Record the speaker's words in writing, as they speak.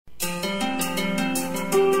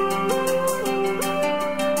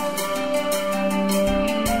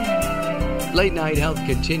Late Night Health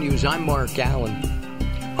continues. I'm Mark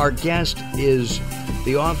Alyn. Our guest is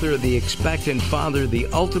the author of The Expectant Father, the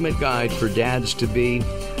ultimate guide for dads to be.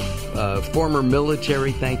 Former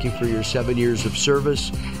military, thank you for your 7 years of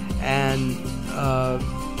service. And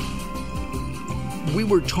we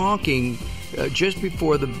were talking just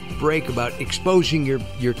before the break about exposing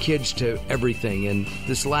your kids to everything. And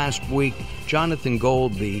this last week, Jonathan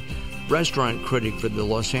Gold, the restaurant critic for the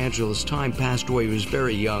Los Angeles Times, passed away. He was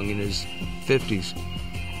very young, in his 50s.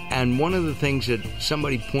 And one of the things that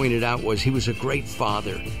somebody pointed out was he was a great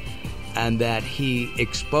father, and that he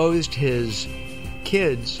exposed his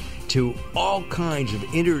kids to all kinds of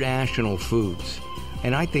international foods.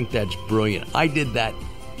 And I think that's brilliant. I did that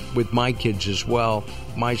with my kids as well.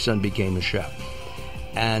 My son became a chef.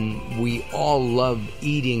 And we all loved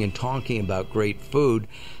eating and talking about great food.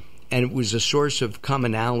 And it was a source of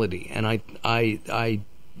commonality. And I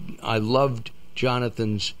loved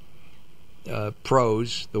Jonathan's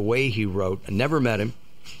prose, the way he wrote. I never met him,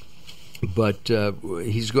 but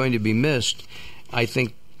he's going to be missed, I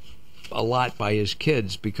think, a lot by his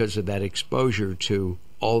kids because of that exposure to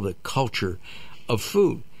all the culture of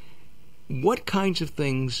food. What kinds of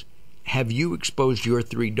things have you exposed your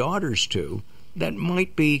three daughters to that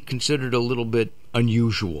might be considered a little bit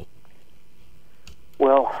unusual?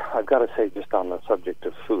 Well, I've got to say, just on the subject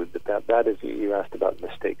of food, that is, you asked about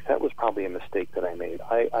mistakes. That was probably a mistake that I made.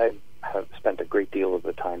 I have spent a great deal of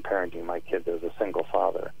the time parenting my kids as a single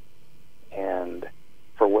father. And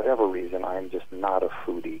for whatever reason, I'm just not a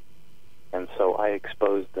foodie. And so I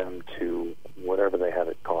exposed them to whatever they had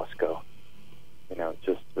at Costco. You know,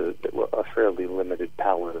 just a fairly limited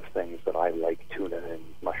palette of things that I like, tuna and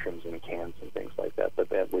mushrooms in cans and things like that,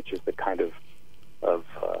 which is the kind of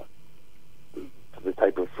the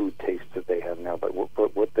type of food taste that they have now. But what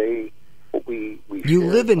we you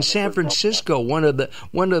live in San Francisco, one of the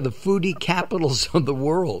foodie capitals of the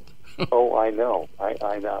world. Oh, I know.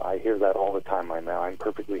 I know. I hear that all the time. I'm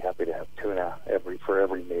perfectly happy to have tuna for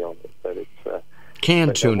every meal, but it's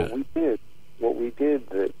canned tuna. What we did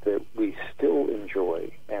that we still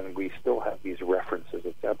enjoy, and we still have these references.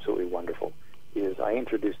 It's absolutely wonderful. Is I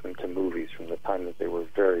introduced them to movies from the time that they were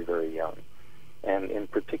very, very young, and in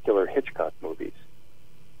particular Hitchcock movies.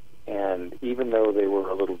 And even though they were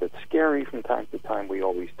a little bit scary from time to time, we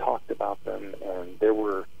always talked about them. And there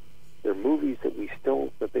are movies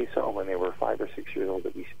that they saw when they were 5 or 6 years old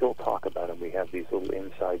that we still talk about, and we have these little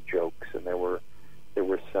inside jokes. And there were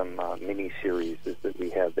some mini series that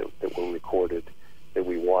we had that were recorded that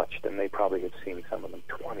we watched, and they probably have seen some of them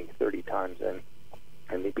 20, 30 times,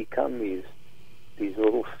 and they become these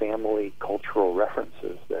little family cultural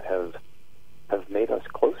references that have made us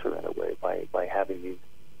closer in a way by having these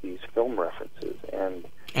film references.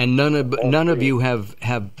 And none of you have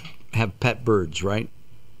pet birds, right?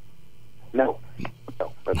 No,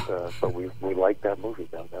 but we like that movie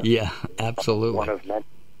though. Yeah, absolutely.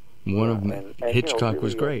 One of Hitchcock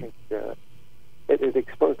was great. It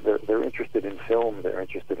exposed. They're interested in film. They're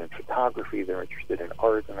interested in photography. They're interested in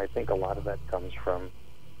art, and I think a lot of that comes from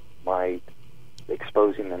my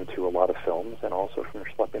exposing them to a lot of films, and also from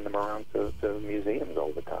schlepping them around to museums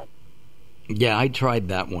all the time. Yeah, I tried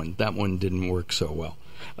that one. That one didn't work so well.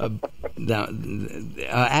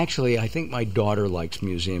 Actually, I think my daughter likes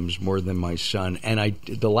museums more than my son. And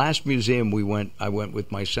the last museum I went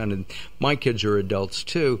with my son, and my kids are adults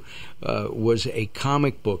too, was a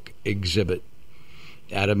comic book exhibit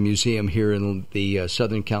at a museum here in the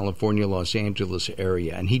Southern California, Los Angeles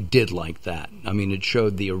area. And he did like that. I mean, it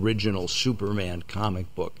showed the original Superman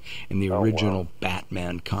comic book and the original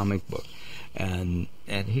Batman comic book. And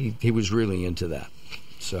he was really into that.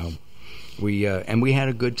 So we had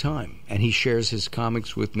a good time, and he shares his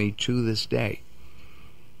comics with me to this day.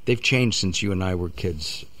 They've changed since you and I were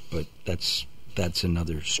kids, but that's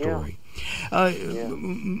another story. Yeah.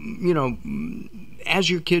 You know, as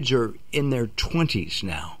your kids are in their 20s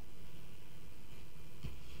now,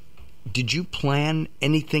 did you plan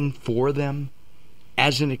anything for them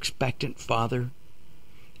as an expectant father?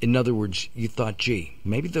 In other words, you thought, gee,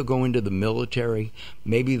 maybe they'll go into the military,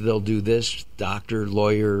 maybe they'll do this, doctor,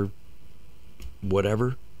 lawyer,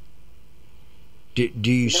 whatever. Did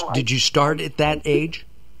you start at that age?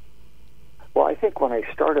 Well, I think when I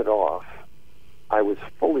started off, I was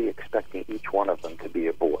fully expecting each one of them to be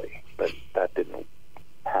a boy, but that didn't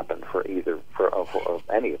happen for any of them, for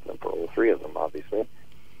all three of them, obviously.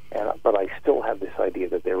 But I still had this idea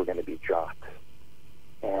that they were going to be jocks.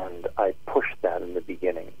 And I pushed that in the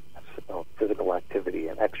beginning, physical activity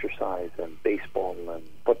and exercise and baseball and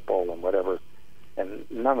football and whatever, and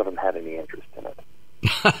none of them had any interest in it.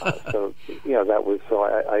 So that was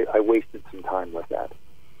I wasted some time with that.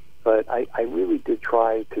 But I really did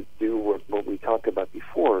try to do what we talked about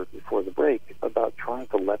before the break, about trying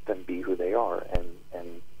to let them be who they are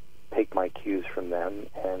and take my cues from them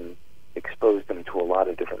and expose them to a lot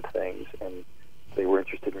of different things. And if they were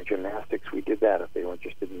interested in gymnastics, we did that. If they were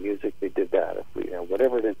interested in music, they did that. If we,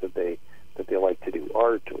 whatever it is that they like to do,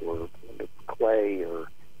 art or clay or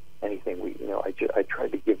anything, I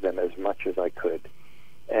tried to give them as much as I could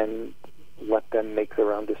and let them make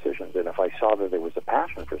their own decisions. And if I saw that there was a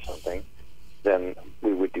passion for something, then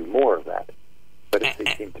we would do more of that. But if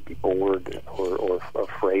they seemed to be bored or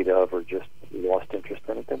afraid of or just lost interest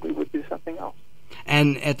in it, then we would do something else.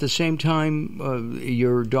 And at the same time,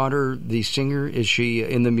 your daughter, the singer, is she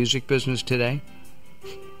in the music business today?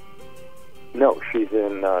 No, she's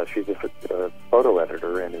a photo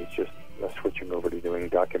editor and is just switching over to doing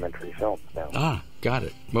documentary films now. Ah, got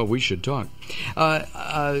it. Well, we should talk.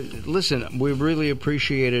 Listen, we really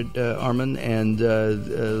appreciate it, Armin, and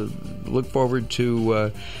look forward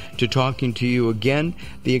to talking to you again.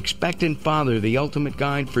 The Expectant Father, The Ultimate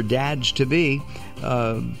Guide for Dads to Be,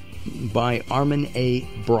 by Armin A.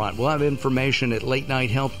 Brott. We'll have information at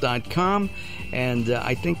latenighthealth.com, and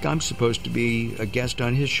I think I'm supposed to be a guest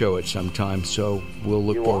on his show at some time, so we'll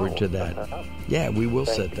look forward to that. Yeah, we will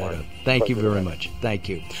set that up. Thank you very much. Thank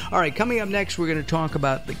you. All right, coming up next, we're going to talk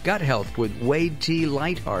about the gut health with Wade T.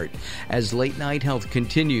 Lightheart as Late Night Health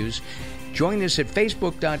continues. Join us at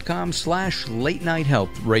facebook.com/Late Night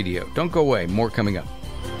Health Radio. Don't go away. More coming up.